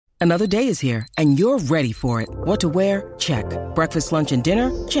Another day is here, and you're ready for it. What to wear? Check. Breakfast, lunch, and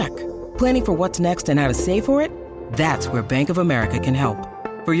dinner? Check. Planning for what's next and how to save for it? That's where Bank of America can help.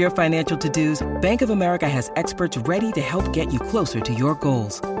 For your financial to-dos, Bank of America has experts ready to help get you closer to your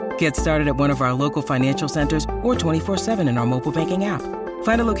goals. Get started at one of our local financial centers or 24/7 in our mobile banking app.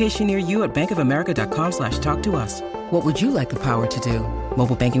 Find a location near you at bankofamerica.com/talktous. What would you like the power to do?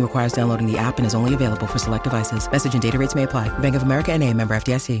 Mobile banking requires downloading the app and is only available for select devices. Message and data rates may apply. Bank of America N.A., member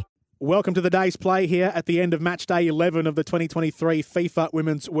FDIC. Welcome to the day's play here at the end of match day 11 of the 2023 FIFA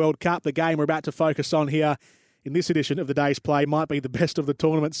Women's World Cup. The game we're about to focus on here in this edition of the day's play might be the best of the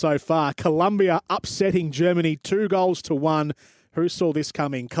tournament so far. Colombia upsetting Germany 2-1. Who saw this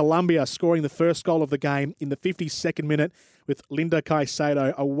coming? Colombia scoring the first goal of the game in the 52nd minute with Linda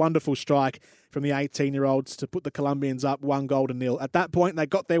Caicedo, a wonderful strike from the 18-year-olds to put the Colombians up 1-0. At that point, they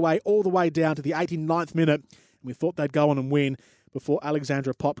got their way all the way down to the 89th minute, and we thought they'd go on and win before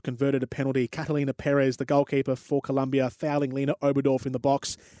Alexandra Pop converted a penalty. Catalina Perez, the goalkeeper for Colombia, fouling Lena Oberdorf in the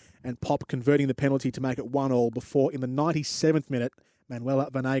box, and Pop converting the penalty to make it 1-1 before, in the 97th minute,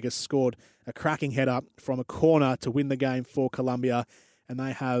 Manuela Vanegas scored a cracking header from a corner to win the game for Colombia, and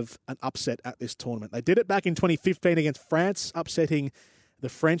they have an upset at this tournament. They did it back in 2015 against France, upsetting the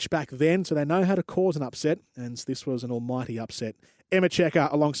French back then, so they know how to cause an upset, and this was an almighty upset. Emma Checker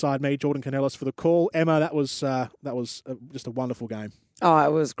alongside me, Jordan Canellis for the call. Emma, that was just a wonderful game. Oh,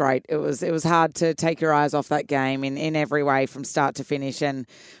 it was great. It was hard to take your eyes off that game in every way from start to finish. And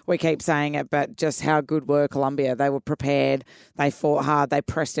we keep saying it, but just how good were Colombia? They were prepared. They fought hard. They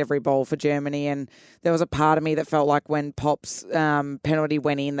pressed every ball for Germany. And there was a part of me that felt like when Pop's penalty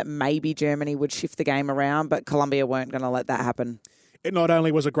went in that maybe Germany would shift the game around, but Colombia weren't going to let that happen. It not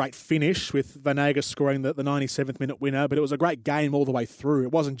only was a great finish with Vanegas scoring the 97th minute winner, but it was a great game all the way through.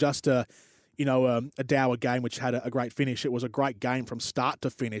 It wasn't just a dour game which had a great finish. It was a great game from start to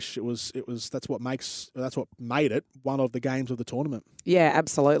finish. That's what made it one of the games of the tournament. Yeah,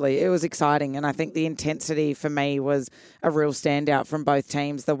 absolutely. It was exciting, and I think the intensity for me was a real standout from both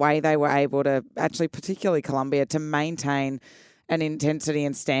teams. The way they were able to, actually particularly Colombia, to maintain an intensity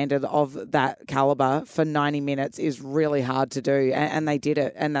and standard of that calibre for 90 minutes is really hard to do, and they did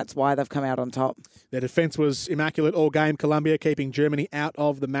it, and that's why they've come out on top. Their defence was immaculate all game, Colombia keeping Germany out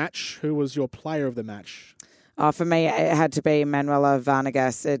of the match. Who was your player of the match? For me, it had to be Manuela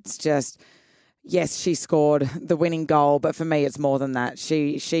Vanegas. It's just, yes, she scored the winning goal, but for me, it's more than that.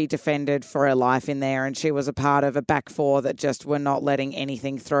 She defended for her life in there, and she was a part of a back four that just were not letting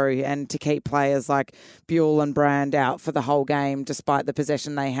anything through. And to keep players like Buell and Brand out for the whole game, despite the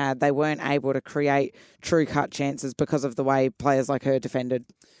possession they had, they weren't able to create true cut chances because of the way players like her defended.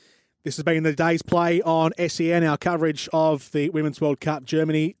 This has been the day's play on SEN, our coverage of the Women's World Cup.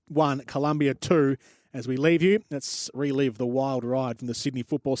 Germany 1, Colombia 2. As we leave you, let's relive the wild ride from the Sydney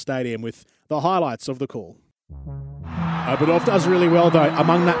Football Stadium with the highlights of the call. Oberdorf does really well, though,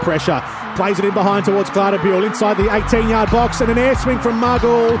 among that pressure. Plays it in behind towards Clara Buell, inside the 18-yard box, and an air swing from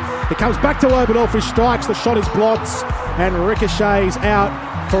Margul. It comes back to Oberdorf, who strikes. The shot is blocked, and ricochets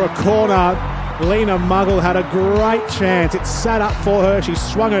out for a corner. Lena Muggle had a great chance. It sat up for her. She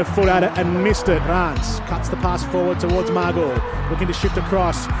swung her foot at it and missed it. Brandt cuts the pass forward towards Margul, looking to shift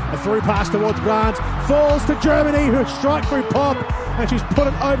across. A through pass towards Brandt. Falls to Germany, who strike through Pop, and she's put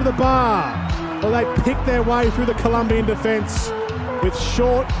it over the bar. Well, they picked their way through the Colombian defence with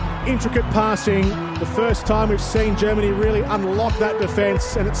short, intricate passing. The first time we've seen Germany really unlock that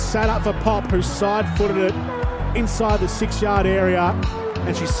defence, and it sat up for Pop, who side-footed it inside the 6-yard area,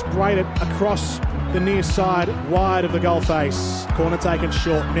 and she sprayed it across the near side, wide of the goal face. Corner taken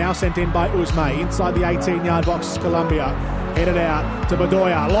short, now sent in by Uzme, inside the 18-yard box, Colombia. Headed out to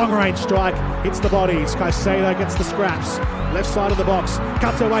Bedoya, long-range strike, hits the bodies. Caicedo gets the scraps, left side of the box,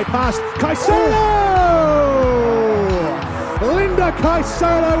 cuts her way past, Caicedo! Linda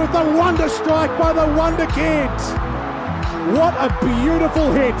Caicedo with the wonder strike by the Wonder Kid. What a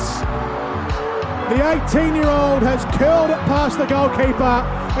beautiful hit. The 18-year-old has curled it past the goalkeeper,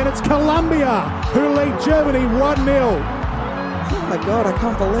 and it's Colombia who lead Germany 1-0. Oh my God, I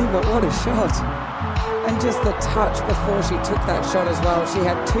can't believe it. What a shot. And just the touch before she took that shot as well. She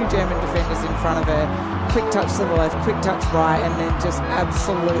had two German defenders in front of her. Quick touch to the left, quick touch right, and then just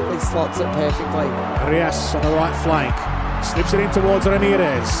absolutely slots it perfectly. Rias on the right flank. Slips it in towards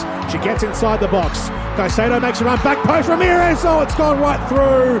Ramirez. She gets inside the box. Caicedo makes a run, back post, Ramirez! Oh, it's gone right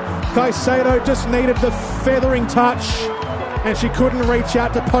through. Caicedo just needed the feathering touch, and she couldn't reach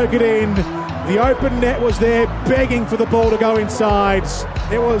out to poke it in. The open net was there, begging for the ball to go inside.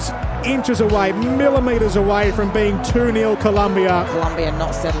 It was inches away, millimetres away from being 2-0 Colombia. Colombia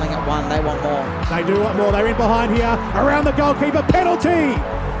not settling at 1, they want more. They do want more. They're in behind here, around the goalkeeper, penalty!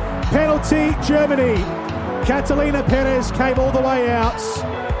 penalty, Germany. Catalina Perez came all the way out.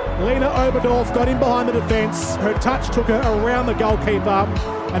 Lena Oberdorf got in behind the defence. Her touch took her around the goalkeeper,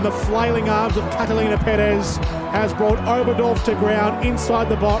 and the flailing arms of Catalina Perez has brought Oberdorf to ground inside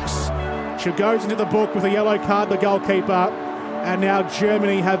the box. She goes into the book with a yellow card, the goalkeeper, and now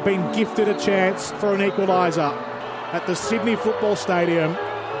Germany have been gifted a chance for an equaliser. At the Sydney Football Stadium,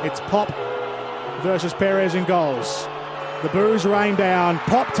 it's Pop versus Perez in goals. The boos rain down.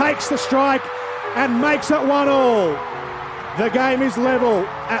 Pop takes the strike and makes it 1-1. The game is level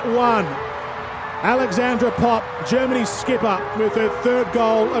at 1. Alexandra Pop, Germany's skipper, with her third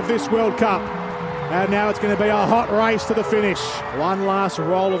goal of this World Cup. And now it's going to be a hot race to the finish. One last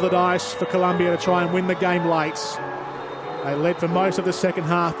roll of the dice for Colombia to try and win the game late. They led for most of the second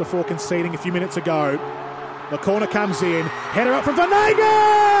half before conceding a few minutes ago. The corner comes in. Header up from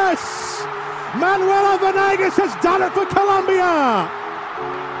Venegas! Manuela Venegas has done it for Colombia!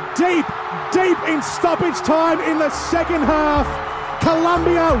 Deep in stoppage time in the second half.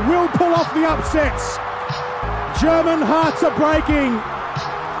 Colombia will pull off the upsets. German hearts are breaking.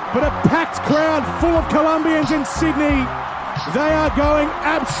 But a packed crowd full of Colombians in Sydney. They are going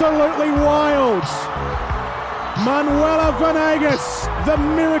absolutely wild. Manuela Venegas, the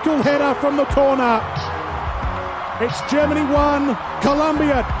miracle header from the corner. It's Germany 1,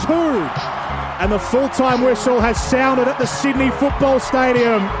 Colombia 2. And the full-time whistle has sounded at the Sydney Football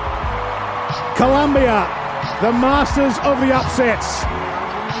Stadium. Colombia, the masters of the upsets.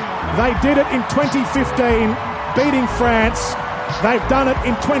 They did it in 2015, beating France. They've done it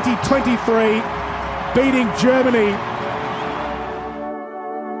in 2023, beating Germany.